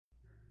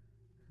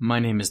My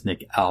name is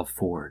Nick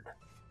Alford.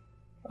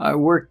 I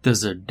worked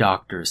as a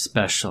doctor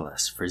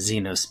specialist for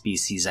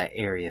xenospecies at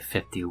Area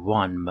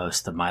 51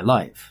 most of my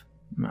life.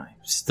 I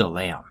still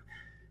am,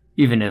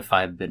 even if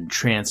I've been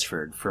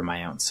transferred for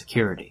my own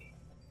security.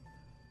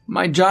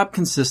 My job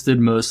consisted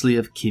mostly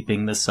of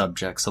keeping the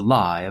subjects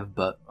alive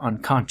but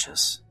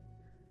unconscious,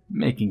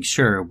 making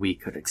sure we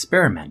could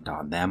experiment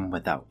on them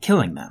without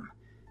killing them.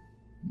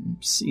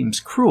 Seems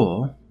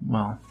cruel.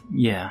 Well,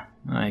 yeah,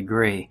 I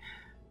agree.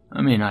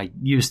 I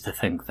used to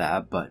think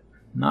that, but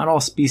not all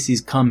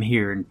species come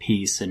here in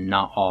peace and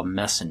not all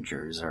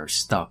messengers are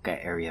stuck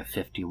at Area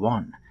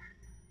 51.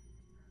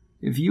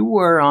 If you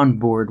were on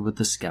board with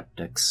the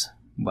skeptics,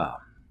 well,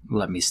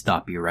 let me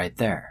stop you right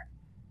there.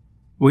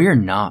 We are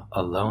not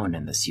alone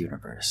in this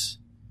universe.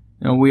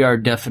 And we are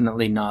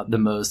definitely not the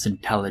most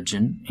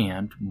intelligent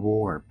and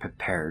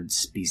war-prepared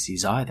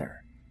species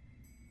either.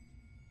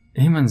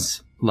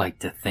 Humans like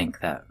to think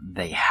that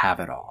they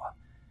have it all.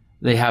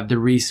 They have the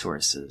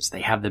resources,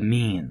 they have the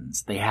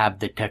means, they have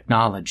the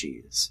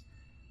technologies.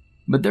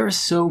 But there are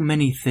so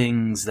many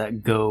things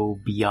that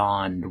go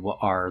beyond what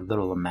our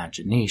little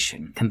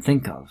imagination can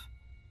think of.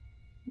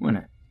 When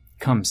it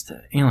comes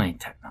to alien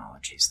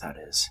technologies, that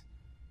is.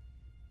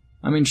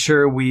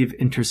 Sure, we've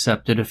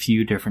intercepted a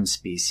few different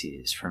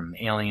species, from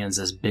aliens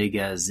as big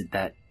as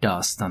that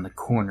dust on the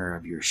corner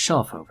of your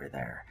shelf over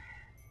there,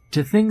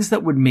 to things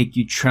that would make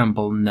you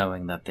tremble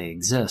knowing that they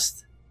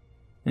exist.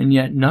 And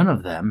yet none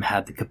of them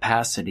had the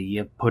capacity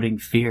of putting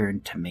fear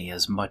into me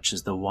as much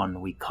as the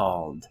one we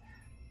called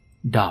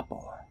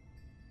Doppel.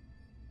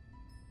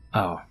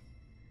 Oh,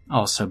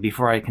 also,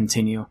 before I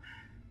continue,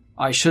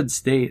 I should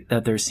state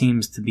that there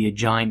seems to be a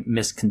giant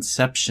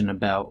misconception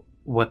about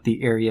what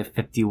the Area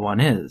 51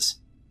 is.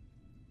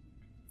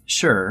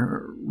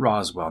 Sure,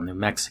 Roswell, New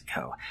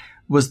Mexico,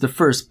 was the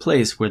first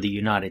place where the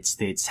United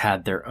States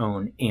had their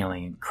own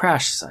alien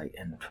crash site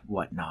and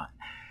whatnot.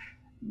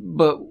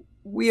 But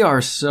we are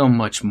so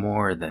much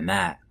more than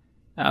that.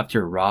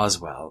 After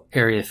Roswell,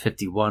 Area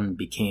 51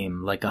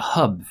 became like a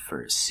hub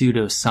for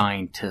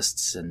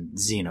pseudoscientists and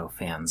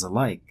xenofans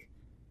alike.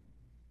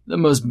 The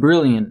most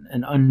brilliant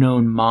and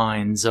unknown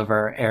minds of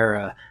our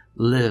era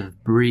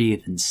live,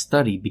 breathe, and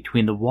study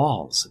between the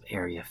walls of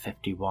Area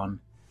 51.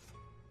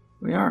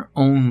 We aren't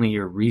only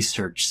a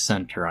research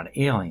center on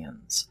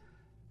aliens.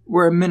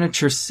 We're a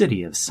miniature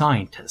city of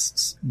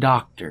scientists,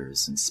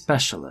 doctors, and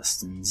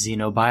specialists in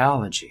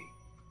xenobiology.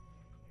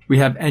 We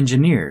have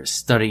engineers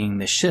studying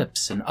the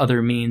ships and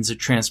other means of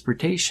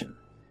transportation.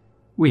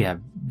 We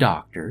have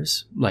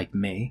doctors, like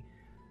me,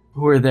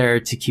 who are there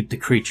to keep the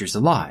creatures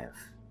alive.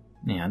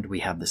 And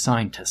we have the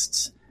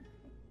scientists.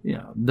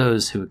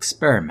 Those who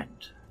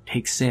experiment,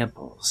 take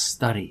samples,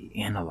 study,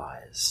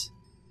 analyze.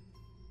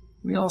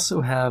 We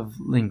also have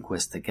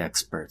linguistic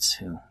experts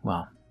who,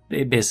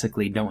 they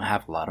basically don't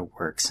have a lot of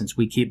work since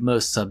we keep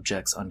most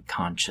subjects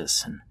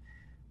unconscious and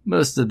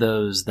most of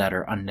those that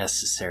are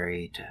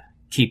unnecessary to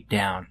keep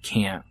down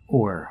can't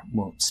or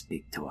won't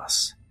speak to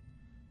us.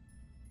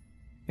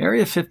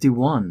 Area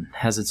 51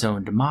 has its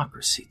own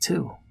democracy,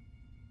 too.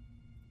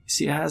 You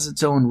see, it has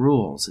its own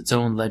rules, its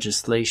own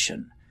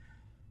legislation.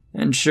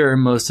 And sure,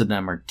 most of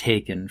them are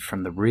taken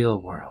from the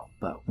real world,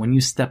 but when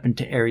you step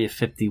into Area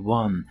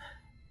 51,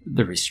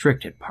 the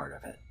restricted part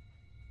of it,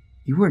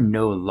 you are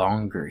no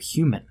longer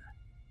human.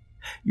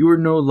 You are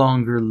no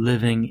longer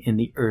living in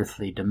the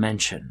earthly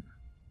dimension.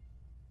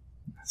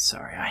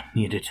 Sorry, I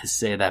needed to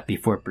say that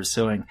before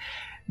pursuing,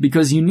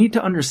 because you need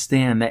to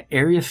understand that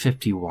Area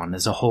 51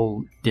 is a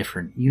whole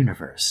different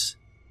universe.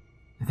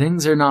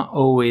 Things are not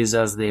always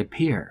as they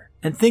appear,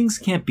 and things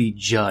can't be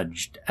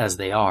judged as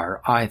they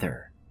are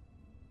either.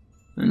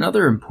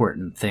 Another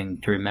important thing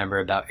to remember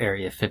about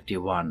Area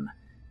 51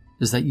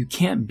 is that you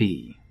can't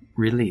be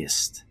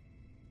released.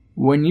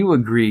 When you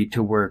agree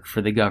to work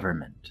for the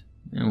government,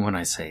 and when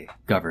I say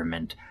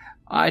government,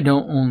 I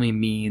don't only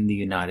mean the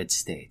United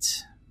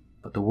States,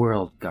 but the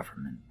world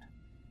government.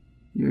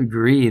 You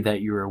agree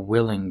that you are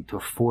willing to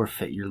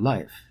forfeit your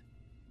life.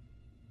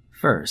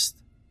 First,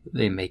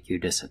 they make you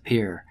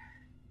disappear,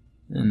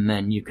 and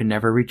then you can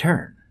never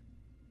return,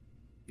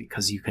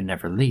 because you can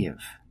never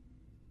leave.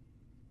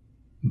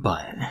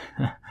 But,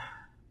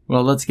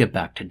 let's get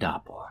back to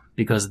Doppel,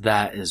 because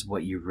that is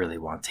what you really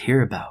want to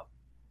hear about.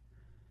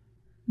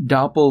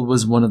 Doppel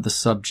was one of the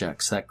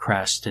subjects that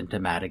crashed into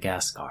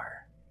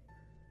Madagascar.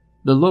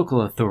 The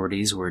local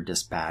authorities were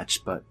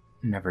dispatched, but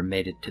never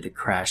made it to the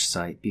crash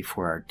site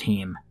before our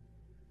team.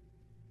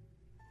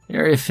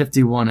 Area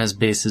 51 has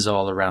bases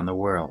all around the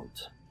world,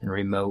 in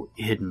remote,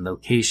 hidden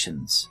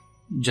locations,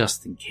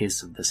 just in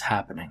case of this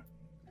happening.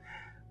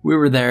 We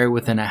were there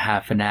within a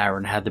half an hour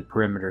and had the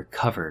perimeter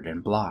covered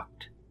and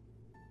blocked.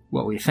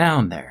 What we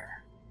found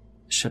there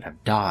should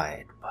have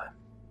died, but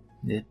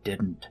it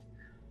didn't.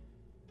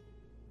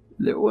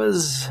 There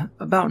was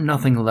about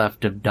nothing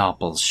left of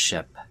Doppel's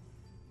ship.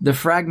 The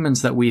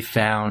fragments that we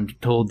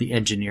found told the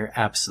engineer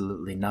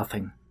absolutely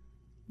nothing,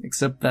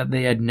 except that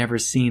they had never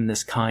seen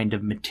this kind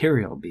of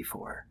material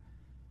before.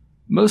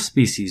 Most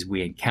species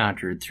we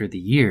encountered through the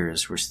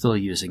years were still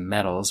using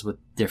metals with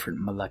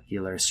different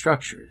molecular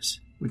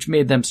structures, which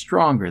made them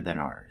stronger than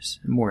ours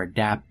and more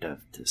adaptive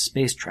to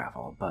space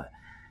travel, but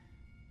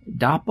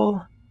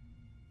Doppel?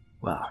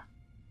 Well,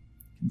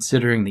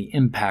 considering the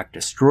impact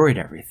destroyed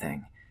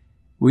everything,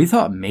 we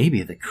thought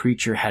maybe the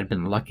creature had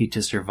been lucky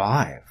to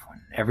survive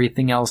when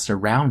everything else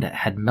around it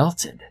had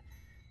melted,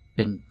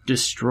 been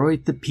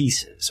destroyed to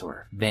pieces,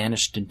 or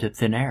vanished into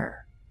thin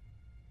air.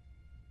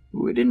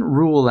 We didn't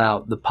rule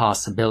out the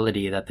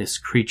possibility that this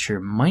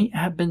creature might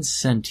have been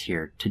sent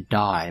here to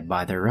die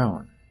by their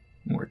own,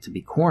 or to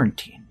be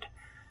quarantined,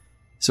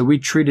 so we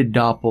treated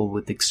Doppel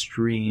with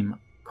extreme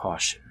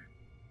caution.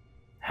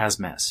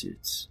 Hazmat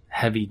suits,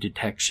 heavy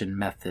detection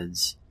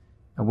methods,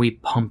 and we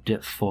pumped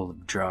it full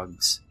of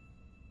drugs,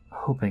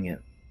 hoping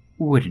it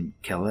wouldn't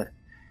kill it.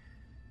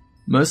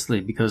 Mostly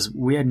because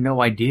we had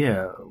no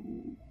idea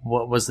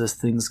what was this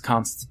thing's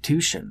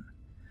constitution,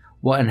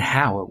 what and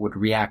how it would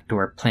react to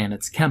our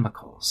planet's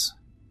chemicals.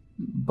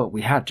 But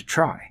we had to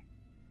try.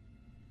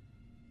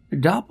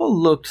 Doppel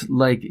looked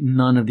like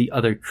none of the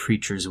other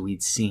creatures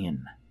we'd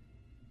seen.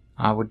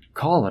 I would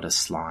call it a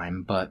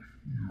slime, but,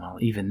 well,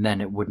 even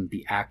then it wouldn't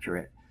be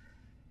accurate.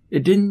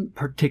 It didn't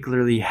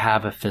particularly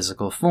have a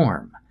physical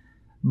form,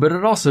 but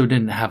it also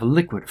didn't have a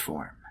liquid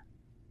form.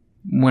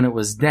 When it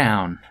was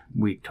down,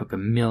 we took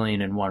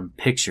 1,000,001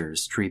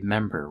 pictures to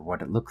remember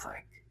what it looked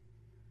like.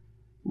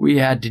 We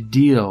had to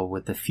deal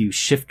with a few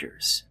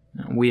shifters.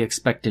 We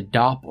expected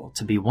Doppel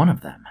to be one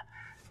of them,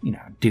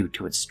 due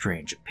to its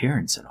strange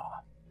appearance and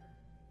all.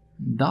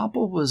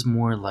 Doppel was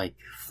more like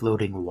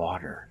floating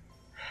water,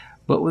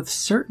 but with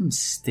certain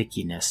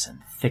stickiness and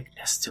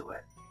thickness to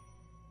it.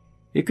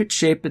 It could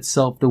shape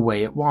itself the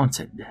way it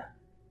wanted,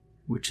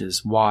 which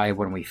is why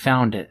when we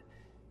found it,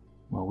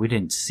 we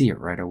didn't see it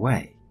right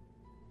away.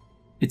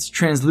 Its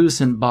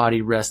translucent body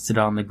rested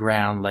on the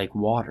ground like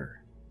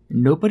water,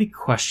 and nobody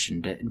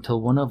questioned it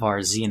until one of our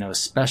xeno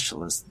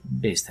specialists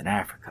based in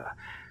Africa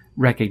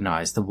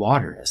recognized the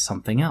water as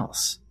something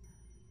else.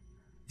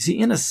 You see,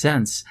 in a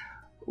sense,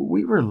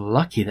 we were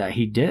lucky that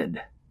he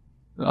did.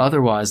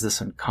 Otherwise,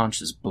 this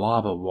unconscious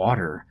blob of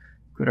water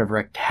could have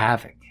wreaked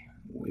havoc.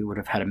 We would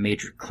have had a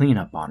major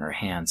cleanup on our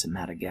hands in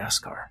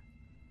Madagascar.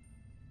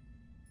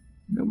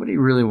 Nobody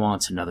really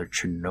wants another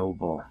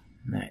Chernobyl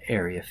in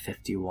Area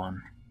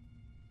 51.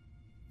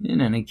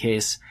 In any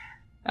case,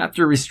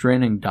 after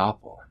restraining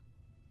Doppel,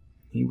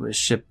 he was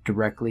shipped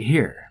directly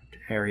here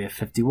to Area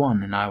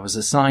 51, and I was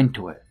assigned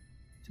to it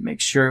to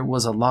make sure it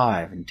was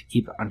alive and to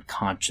keep it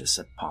unconscious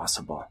if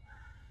possible.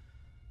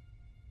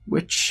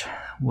 Which,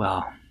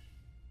 well,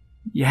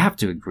 you have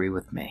to agree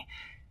with me,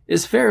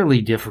 is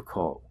fairly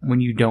difficult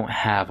when you don't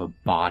have a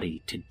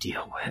body to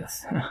deal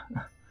with.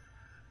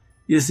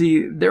 You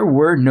see, there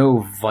were no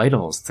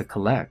vitals to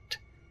collect,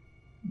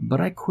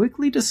 but I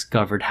quickly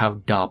discovered how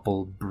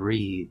Doppel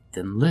breathed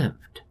and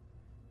lived.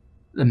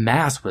 The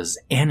mass was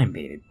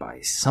animated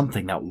by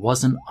something that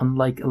wasn't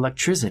unlike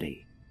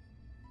electricity,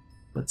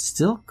 but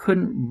still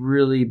couldn't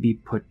really be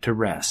put to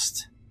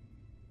rest.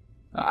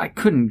 I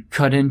couldn't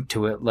cut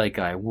into it like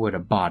I would a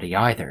body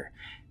either,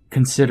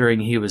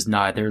 considering he was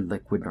neither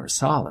liquid nor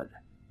solid.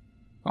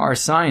 Our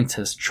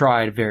scientists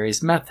tried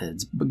various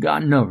methods, but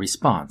got no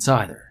response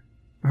either.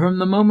 From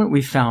the moment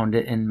we found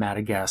it in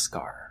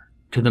Madagascar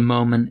to the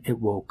moment it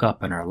woke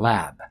up in our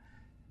lab,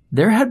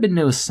 there had been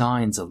no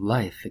signs of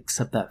life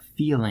except that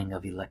feeling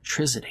of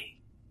electricity.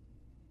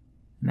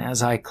 And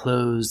as I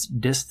closed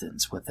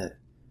distance with it,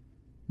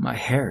 my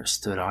hair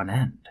stood on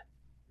end.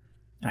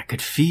 I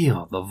could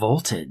feel the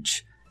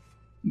voltage,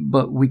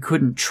 but we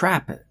couldn't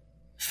trap it,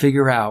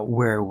 figure out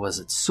where was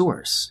its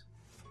source.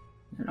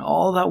 And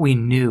all that we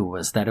knew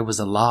was that it was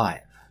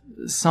alive,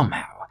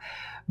 somehow,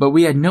 but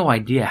we had no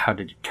idea how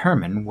to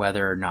determine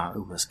whether or not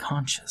it was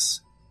conscious.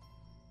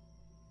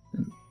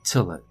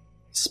 Until it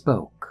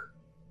spoke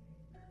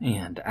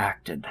and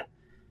acted.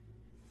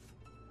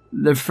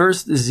 The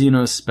first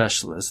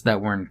xenospecialists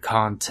that were in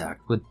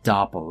contact with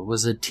Doppel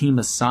was a team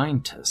of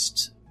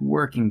scientists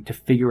working to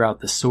figure out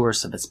the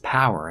source of its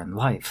power and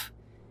life.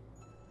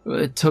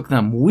 It took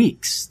them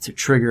weeks to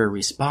trigger a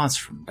response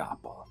from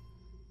Doppel,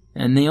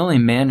 and they only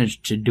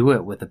managed to do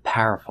it with a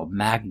powerful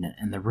magnet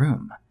in the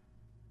room.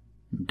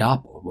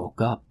 Doppel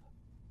woke up.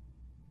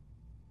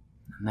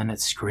 And then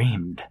it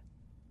screamed.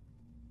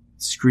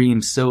 It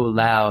screamed so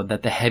loud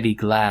that the heavy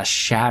glass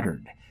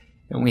shattered,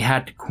 and we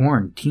had to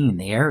quarantine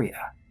the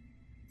area.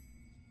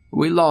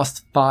 We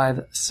lost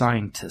 5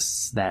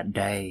 scientists that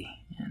day,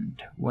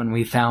 and when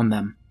we found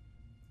them,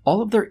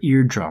 all of their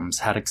eardrums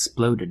had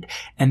exploded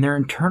and their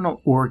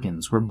internal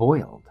organs were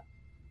boiled,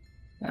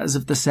 as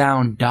if the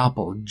sound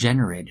Doppel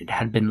generated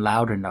had been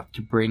loud enough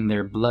to bring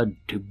their blood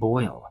to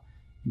boil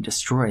and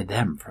destroy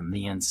them from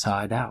the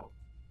inside out.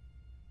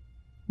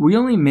 We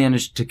only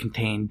managed to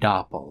contain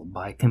Doppel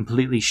by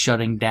completely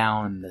shutting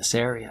down this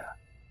area.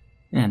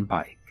 And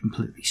by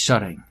completely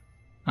shutting,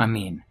 I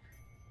mean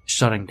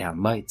shutting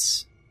down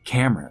lights,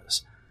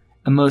 cameras,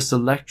 and most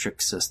electric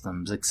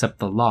systems except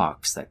the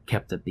locks that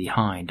kept it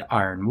behind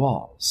iron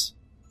walls.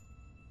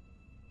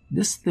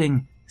 This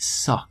thing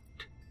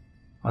sucked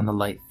on the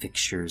light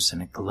fixtures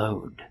and it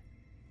glowed.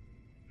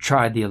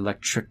 Tried the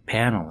electric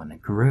panel and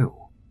it grew.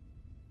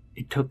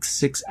 It took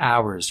 6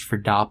 hours for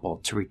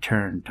Doppel to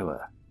return to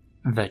a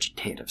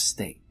vegetative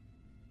state.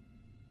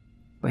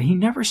 But he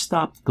never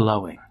stopped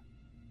glowing.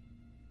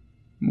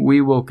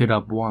 We woke it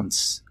up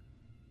once,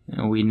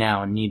 and we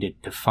now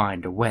needed to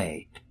find a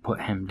way to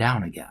put him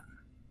down again.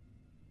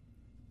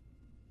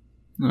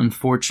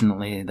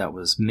 Unfortunately, that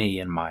was me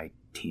and my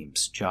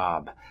team's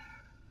job.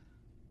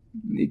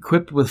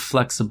 Equipped with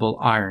flexible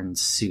iron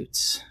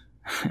suits.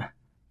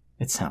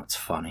 It sounds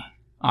funny.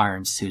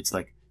 Iron suits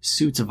like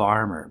suits of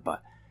armor,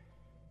 but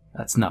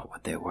that's not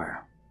what they were.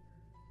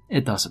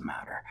 It doesn't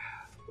matter.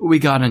 We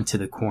got into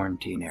the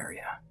quarantine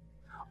area.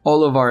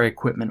 All of our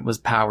equipment was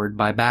powered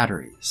by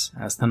batteries,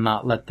 as to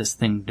not let this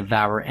thing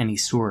devour any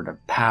sort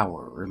of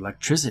power or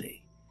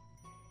electricity.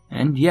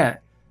 And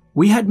yet,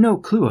 we had no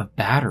clue if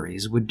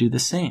batteries would do the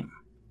same.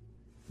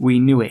 We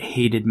knew it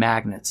hated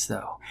magnets,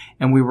 though,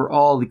 and we were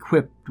all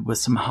equipped with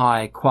some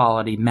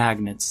high-quality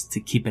magnets to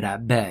keep it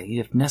at bay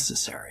if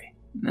necessary.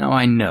 Now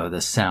I know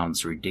this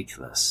sounds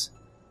ridiculous,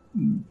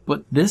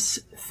 but this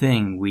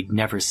thing we'd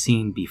never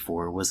seen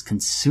before was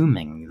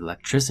consuming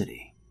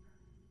electricity.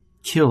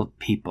 Killed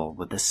people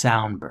with a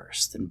sound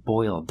burst and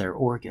boiled their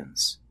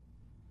organs.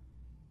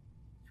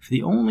 If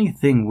the only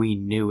thing we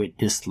knew it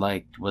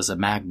disliked was a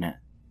magnet,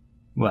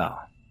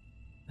 well,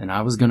 then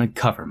I was going to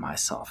cover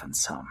myself in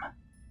some.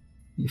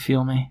 You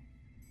feel me?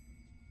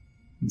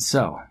 And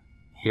so,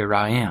 here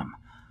I am,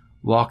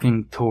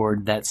 walking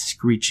toward that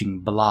screeching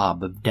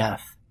blob of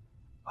death,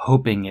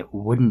 hoping it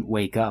wouldn't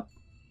wake up.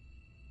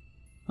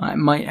 I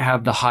might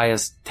have the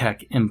highest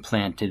tech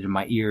implanted in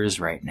my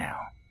ears right now.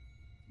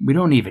 We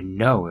don't even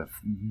know if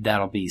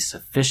that'll be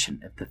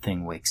sufficient if the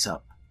thing wakes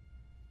up.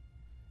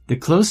 The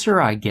closer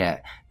I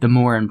get, the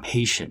more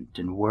impatient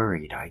and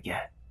worried I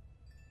get.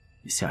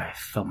 You see, I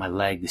felt my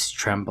legs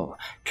tremble,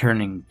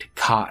 turning to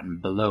cotton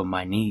below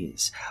my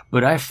knees,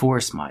 but I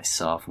force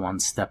myself one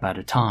step at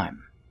a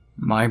time.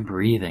 My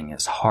breathing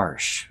is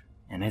harsh,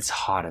 and it's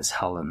hot as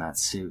hell in that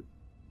suit.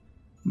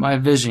 My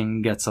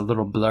vision gets a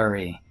little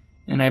blurry,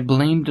 and I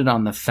blamed it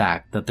on the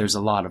fact that there's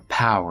a lot of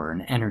power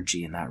and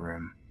energy in that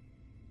room.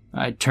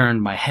 I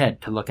turned my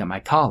head to look at my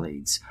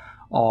colleagues,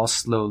 all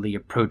slowly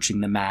approaching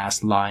the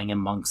mass lying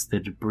amongst the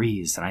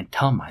debris, and I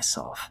tell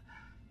myself,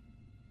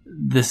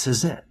 this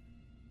is it.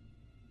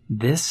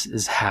 This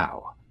is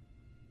how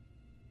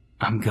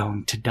I'm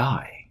going to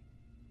die.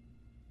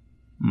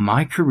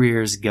 My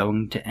career is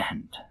going to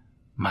end.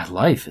 My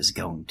life is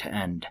going to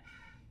end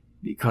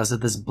because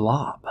of this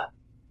blob.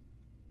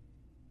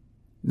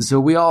 So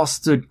we all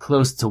stood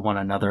close to one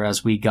another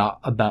as we got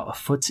about a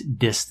foot's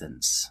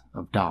distance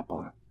of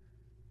Doppel.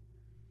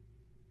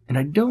 And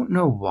I don't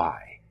know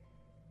why,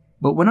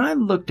 but when I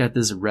looked at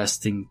this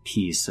resting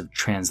piece of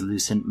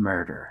translucent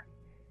murder,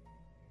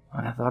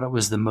 I thought it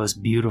was the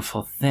most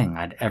beautiful thing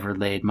I'd ever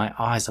laid my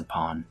eyes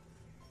upon.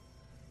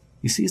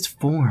 You see, its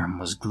form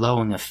was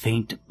glowing a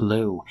faint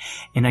blue,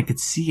 and I could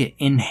see it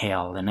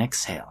inhale and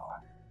exhale,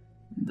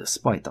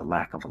 despite the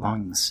lack of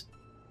lungs.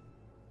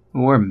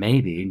 Or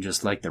maybe,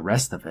 just like the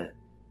rest of it,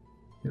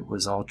 it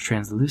was all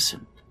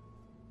translucent.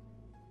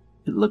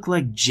 It looked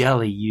like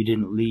jelly you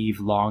didn't leave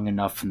long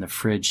enough in the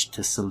fridge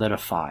to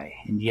solidify,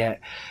 and yet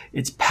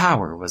its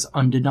power was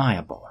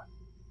undeniable.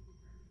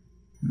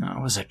 I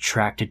was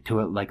attracted to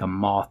it like a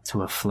moth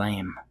to a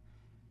flame,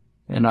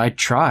 and I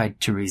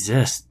tried to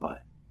resist,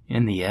 but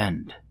in the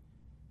end,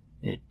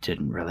 it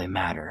didn't really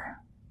matter.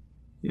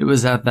 It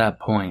was at that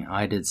point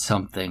I did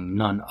something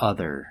none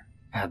other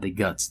had the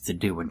guts to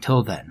do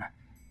until then.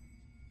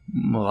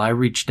 Well, I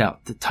reached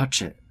out to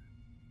touch it,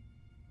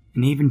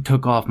 and even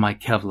took off my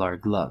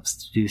Kevlar gloves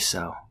to do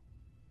so.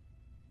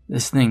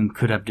 This thing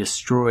could have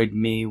destroyed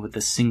me with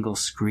a single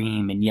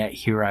scream, and yet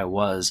here I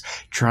was,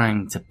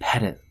 trying to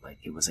pet it like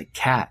it was a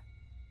cat.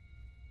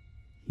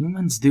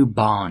 Humans do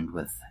bond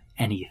with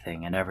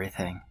anything and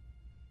everything.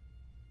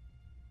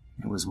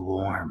 It was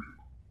warm.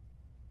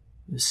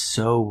 It was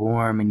so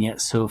warm and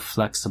yet so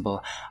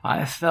flexible,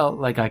 I felt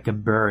like I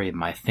could bury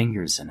my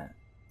fingers in it.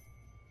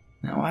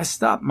 Now, I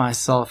stopped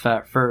myself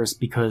at first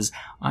because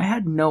I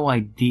had no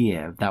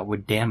idea if that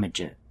would damage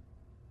it.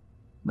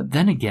 But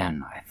then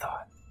again, I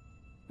thought,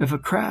 if a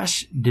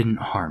crash didn't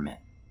harm it,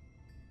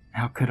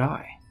 how could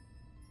I?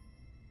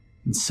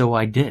 And so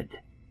I did.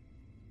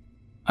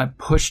 I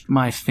pushed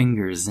my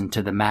fingers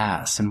into the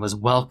mass and was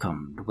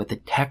welcomed with a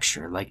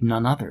texture like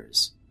none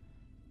others.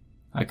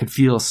 I could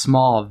feel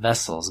small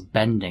vessels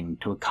bending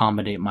to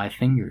accommodate my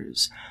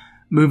fingers,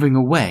 moving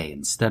away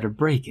instead of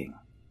breaking.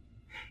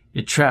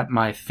 It trapped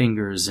my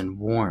fingers in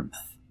warmth,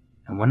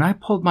 and when I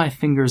pulled my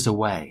fingers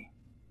away,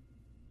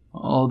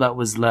 all that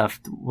was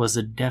left was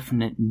a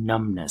definite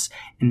numbness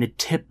in the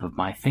tip of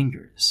my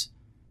fingers,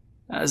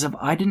 as if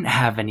I didn't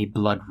have any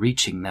blood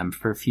reaching them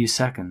for a few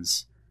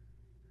seconds.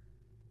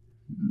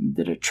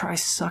 Did it try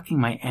sucking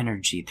my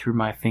energy through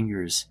my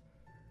fingers?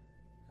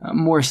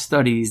 More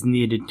studies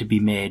needed to be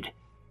made.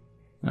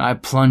 I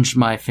plunged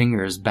my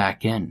fingers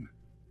back in,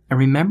 I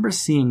remember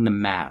seeing the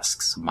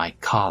masks of my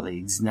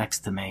colleagues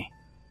next to me.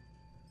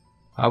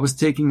 I was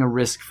taking a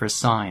risk for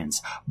science,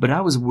 but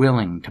I was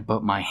willing to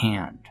put my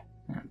hand,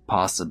 and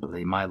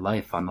possibly my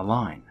life, on the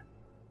line.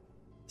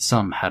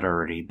 Some had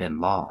already been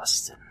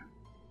lost,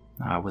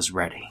 and I was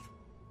ready.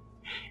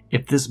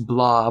 If this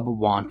blob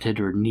wanted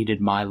or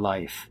needed my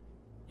life,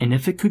 and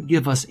if it could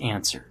give us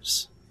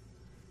answers,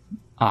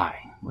 I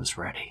was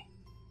ready.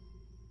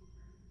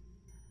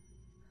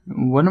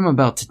 What I'm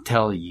about to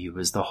tell you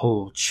is the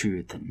whole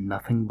truth and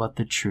nothing but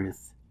the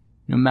truth,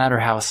 no matter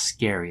how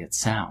scary it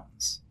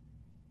sounds.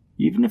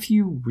 Even if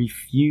you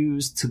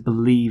refuse to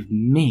believe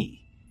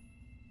me,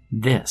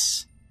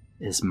 this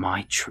is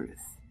my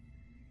truth.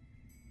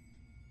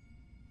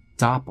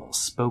 Doppel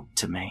spoke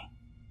to me.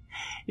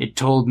 It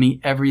told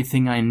me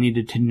everything I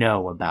needed to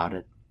know about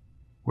it,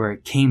 where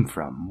it came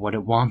from, what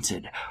it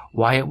wanted,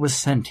 why it was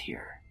sent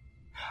here.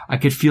 I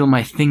could feel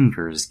my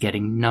fingers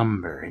getting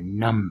number and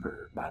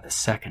number by the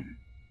second.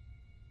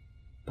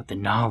 But the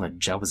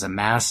knowledge I was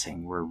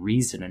amassing were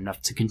reason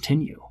enough to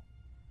continue.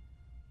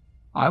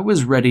 I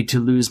was ready to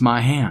lose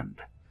my hand.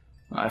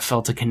 I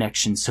felt a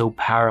connection so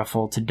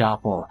powerful to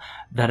Doppel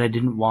that I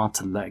didn't want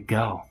to let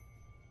go.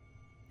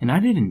 And I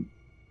didn't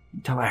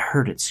until I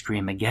heard it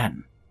scream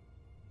again.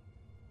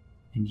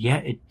 And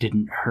yet it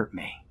didn't hurt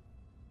me.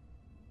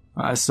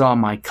 I saw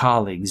my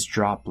colleagues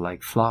drop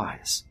like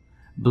flies,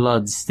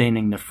 blood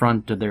staining the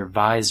front of their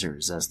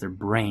visors as their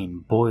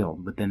brain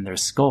boiled within their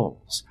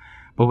skulls.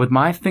 But with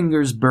my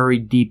fingers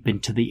buried deep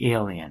into the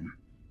alien,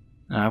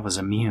 I was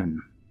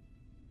immune.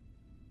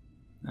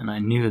 And I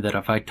knew that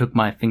if I took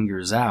my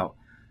fingers out,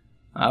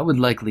 I would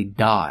likely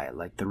die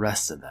like the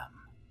rest of them.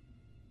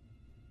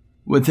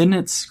 Within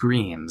its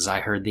screams,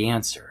 I heard the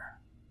answer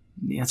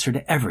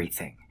to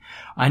everything.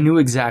 I knew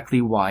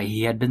exactly why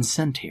he had been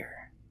sent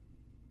here.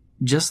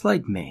 Just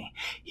like me,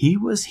 he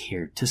was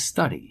here to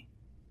study.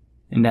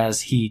 And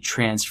as he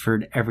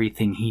transferred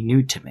everything he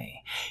knew to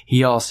me,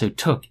 he also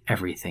took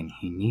everything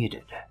he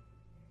needed.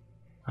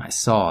 I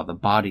saw the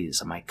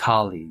bodies of my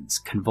colleagues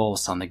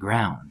convulse on the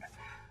ground,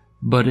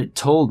 but it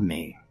told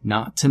me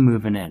not to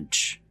move an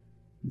inch,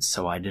 and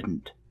so I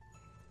didn't.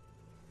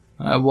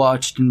 I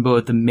watched in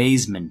both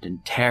amazement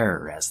and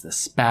terror as the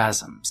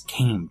spasms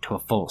came to a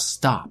full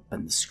stop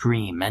and the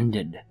scream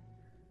ended.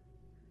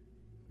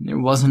 There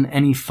wasn't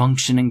any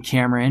functioning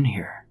camera in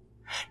here.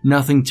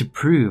 Nothing to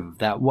prove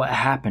that what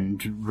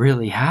happened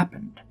really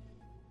happened.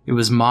 It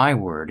was my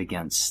word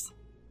against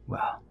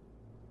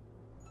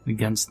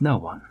no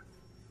one,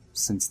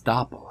 since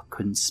Doppel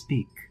couldn't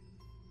speak,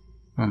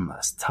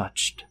 unless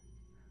touched.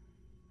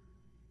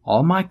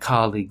 All my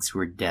colleagues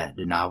were dead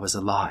and I was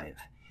alive,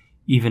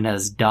 even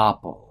as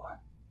Doppel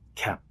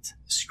kept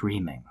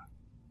screaming.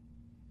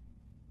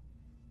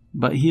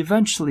 But he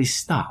eventually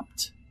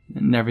stopped,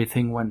 and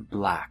everything went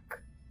black.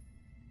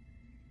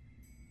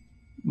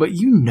 But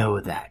you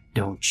know that,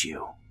 don't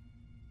you?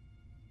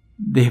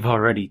 They've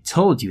already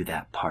told you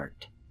that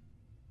part.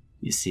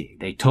 You see,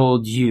 they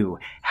told you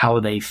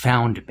how they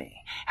found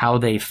me, how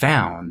they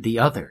found the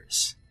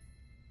others.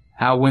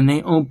 How when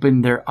they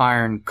opened their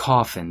iron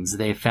coffins,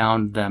 they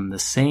found them the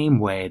same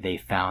way they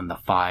found the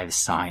 5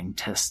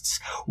 scientists,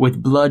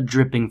 with blood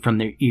dripping from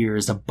their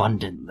ears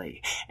abundantly,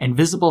 and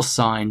visible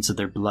signs of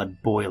their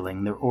blood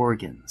boiling their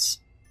organs.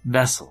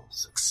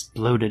 Vessels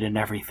exploded and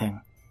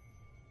everything.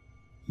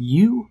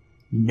 You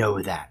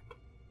know that.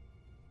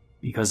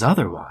 Because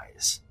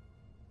otherwise,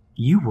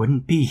 you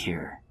wouldn't be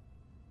here,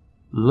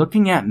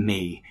 looking at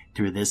me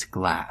through this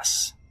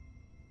glass.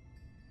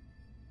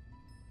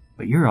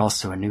 But you're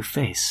also a new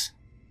face.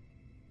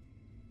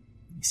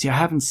 You see, I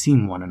haven't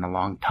seen one in a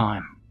long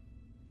time.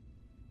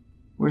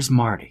 Where's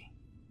Marty?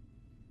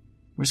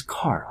 Where's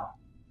Carl?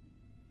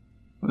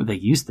 Well, they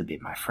used to be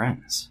my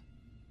friends.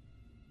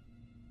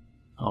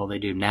 All they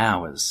do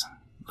now is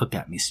look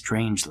at me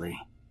strangely.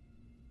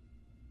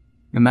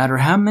 No matter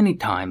how many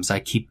times I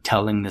keep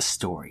telling this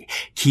story,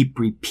 keep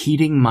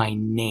repeating my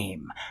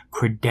name,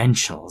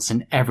 credentials,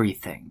 and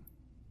everything,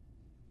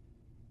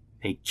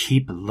 they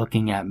keep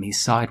looking at me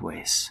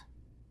sideways.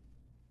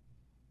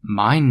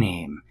 My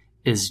name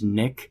is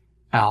Nick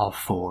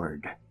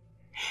Alford.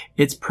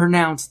 It's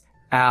pronounced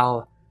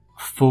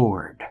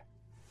Alford,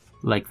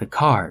 like the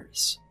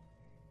cars.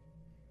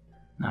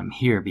 I'm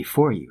here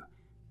before you,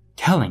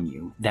 telling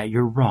you that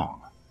you're wrong.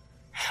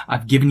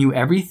 I've given you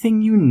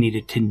everything you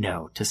needed to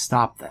know to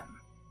stop them.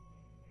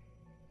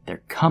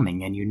 They're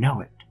coming and you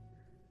know it.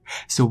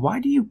 So why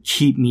do you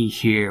keep me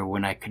here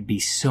when I could be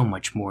so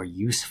much more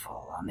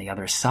useful on the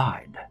other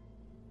side?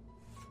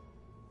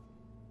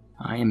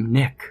 I am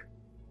Nick.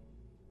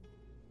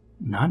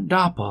 Not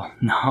Doppel.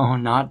 No,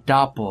 not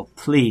Doppel.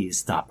 Please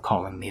stop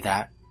calling me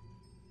that.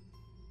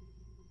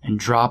 And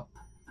drop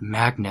the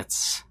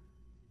magnets.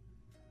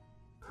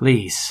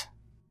 Please.